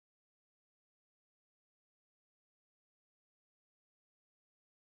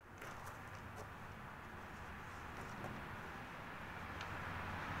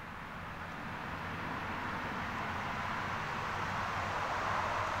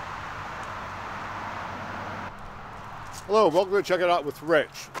Hello, welcome to Check It Out with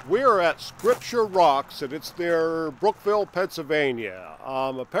Rich. We are at Scripture Rocks, and it's near Brookville, Pennsylvania.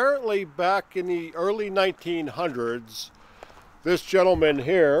 Apparently, back in the early 1900s, this gentleman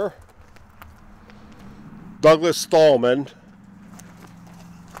here, Douglas Stallman,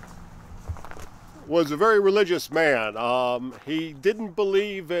 was a very religious man. He didn't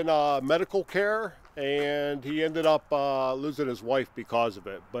believe in medical care, and he ended up losing his wife because of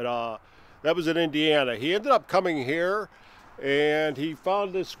it. But that was in Indiana. He ended up coming here, and he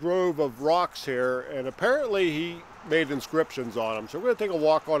found this grove of rocks here, and apparently he made inscriptions on them. So we're going to take a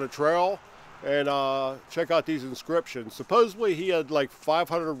walk on a trail and check out these inscriptions. Supposedly he had like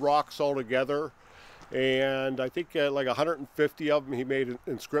 500 rocks altogether, and I think like 150 of them he made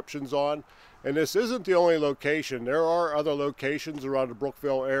inscriptions on. And this isn't the only location. There are other locations around the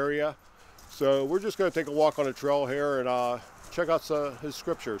Brookville area. So we're just going to take a walk on a trail here and check out his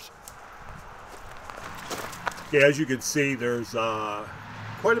scriptures. Yeah, as you can see, there's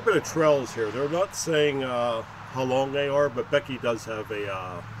quite a bit of trails here. They're not saying how long they are, but Becky does have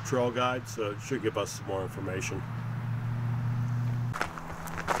a trail guide, so it should give us some more information.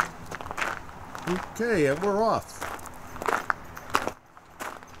 Okay, and we're off.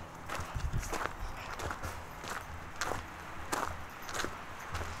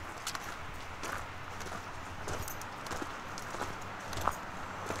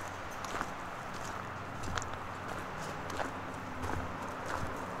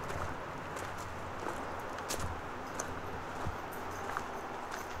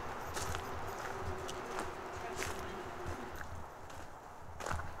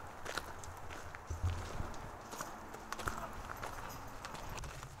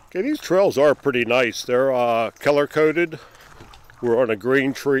 Okay, these trails are pretty nice. They're color coded. We're on a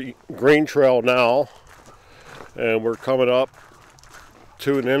green trail now, and we're coming up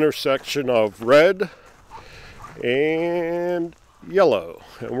to an intersection of red and yellow,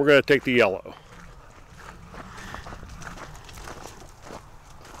 and we're going to take the yellow.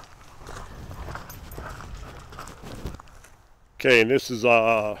 Okay, and this is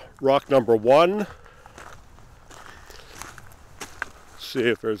rock number 1. See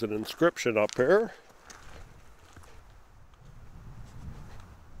if there's an inscription up here.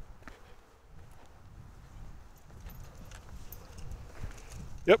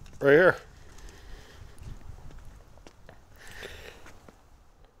 Yep, right here.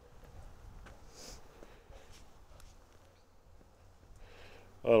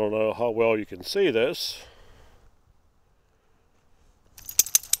 I don't know how well you can see this.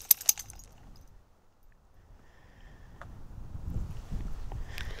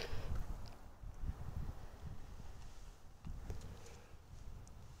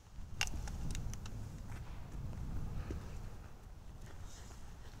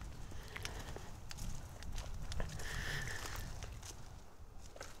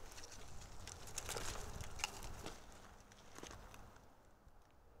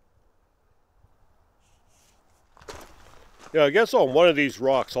 Yeah, I guess on one of these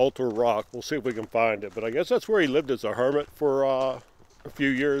rocks, Altar Rock, we'll see if we can find it, but I guess that's where he lived as a hermit for a few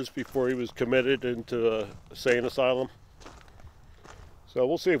years before he was committed into a sane asylum. So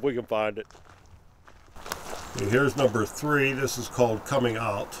we'll see if we can find it. Okay, here's number 3. This is called Coming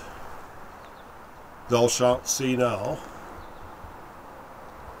Out. Thou shalt see now.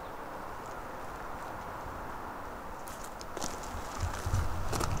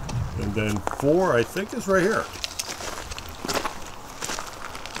 And then 4, I think, is right here.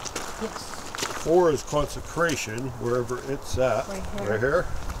 Yes. 4 is consecration, wherever it's at. Right here. Right here?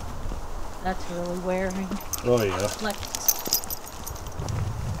 That's really wearing. Oh, yeah. Like,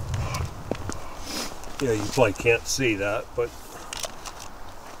 Yeah, you probably can't see that, but...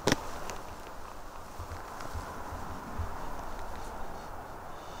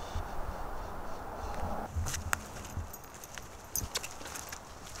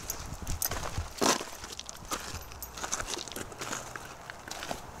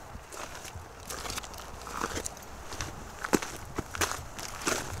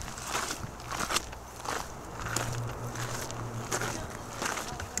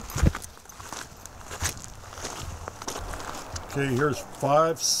 Okay, here's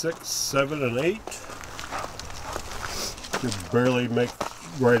 5, 6, 7, and 8. You can barely make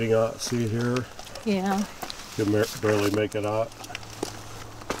writing out. See it here? yeah. You can barely make it out.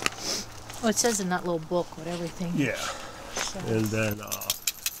 Well, it says in that little book what everything Yeah. says. And then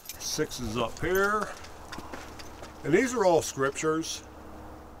 6 is up here. And these are all scriptures.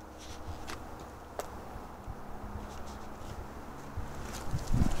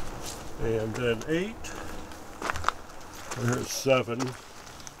 And then 8. Here's 7.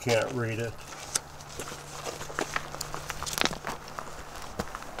 Can't read it.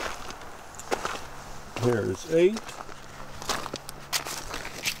 Here's 8.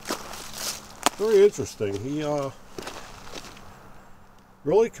 Very interesting. He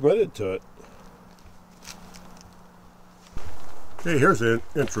really committed to it. Okay, here's an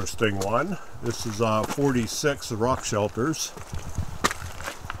interesting one. This is 46 rock shelters.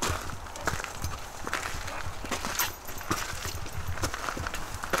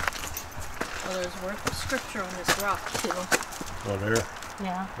 Well, there's worth of scripture on this rock, too. Oh, there?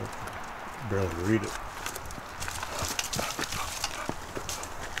 Yeah. I can barely read it.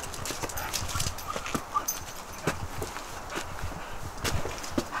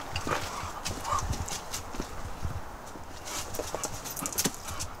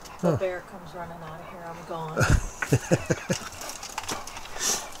 The bear comes running out of here, I'm gone.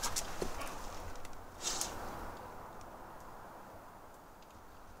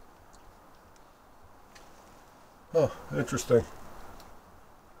 Oh, interesting.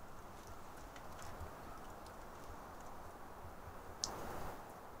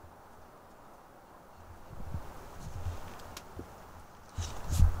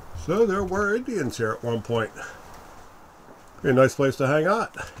 So there were Indians here at one point. Be a nice place to hang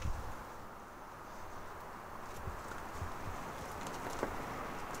out.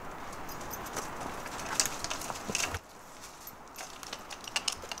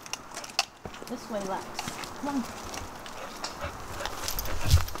 This way, Lex. Come on.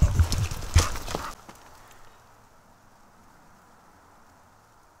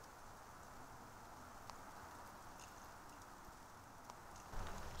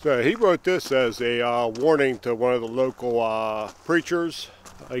 So he wrote this as a warning to one of the local preachers.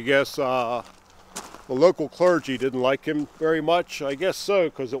 I guess the local clergy didn't like him very much. I guess so,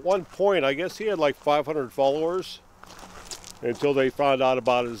 because at one point, I guess he had like 500 followers until they found out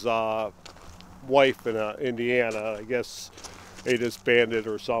about his wife in Indiana. I guess they disbanded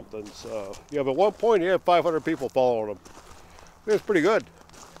or something. So yeah, but at one point he had 500 people following him. It was pretty good.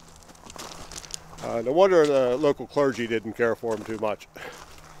 No wonder the local clergy didn't care for him too much.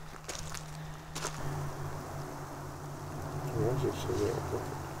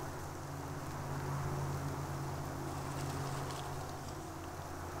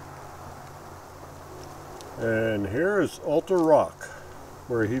 And here is Altar Rock,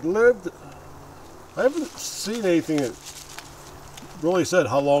 where he lived. I haven't seen anything that really said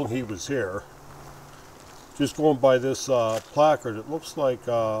how long he was here. Just going by this placard, it looks like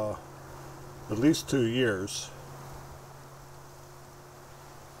at least 2 years.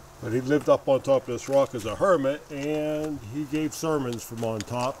 But he lived up on top of this rock as a hermit, and he gave sermons from on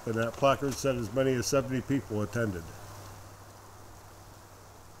top, and that placard said as many as 70 people attended.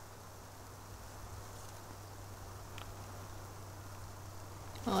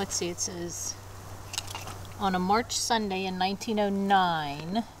 Well, let's see, it says, on a March Sunday in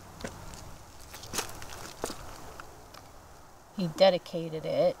 1909, he dedicated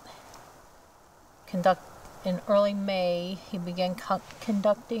it. In early May, he began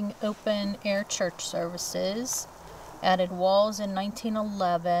conducting open-air church services, added walls in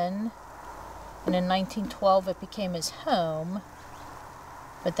 1911, and in 1912 it became his home.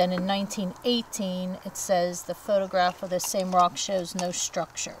 But then in 1918, it says the photograph of the same rock shows no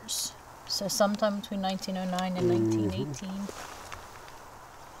structures. So sometime between 1909 and 1918.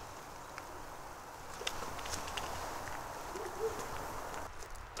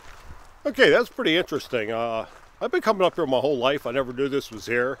 Okay, that's pretty interesting. I've been coming up here my whole life. I never knew this was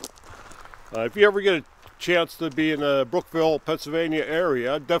here. If you ever get a chance to be in the Brookville, Pennsylvania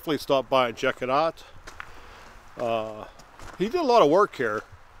area, definitely stop by and check it out. He did a lot of work here.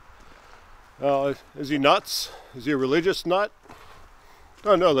 Is he nuts? Is he a religious nut? I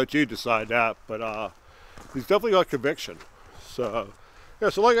don't know, let you decide that, but he's definitely got conviction. So, yeah,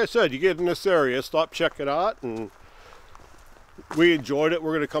 so like I said, you get in this area, stop checking it out, and we enjoyed it.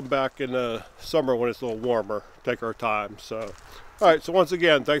 We're going to come back in the summer when it's a little warmer, take our time. So, all right, so once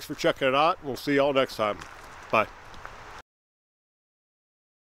again, thanks for checking it out, and we'll see y'all next time. Bye.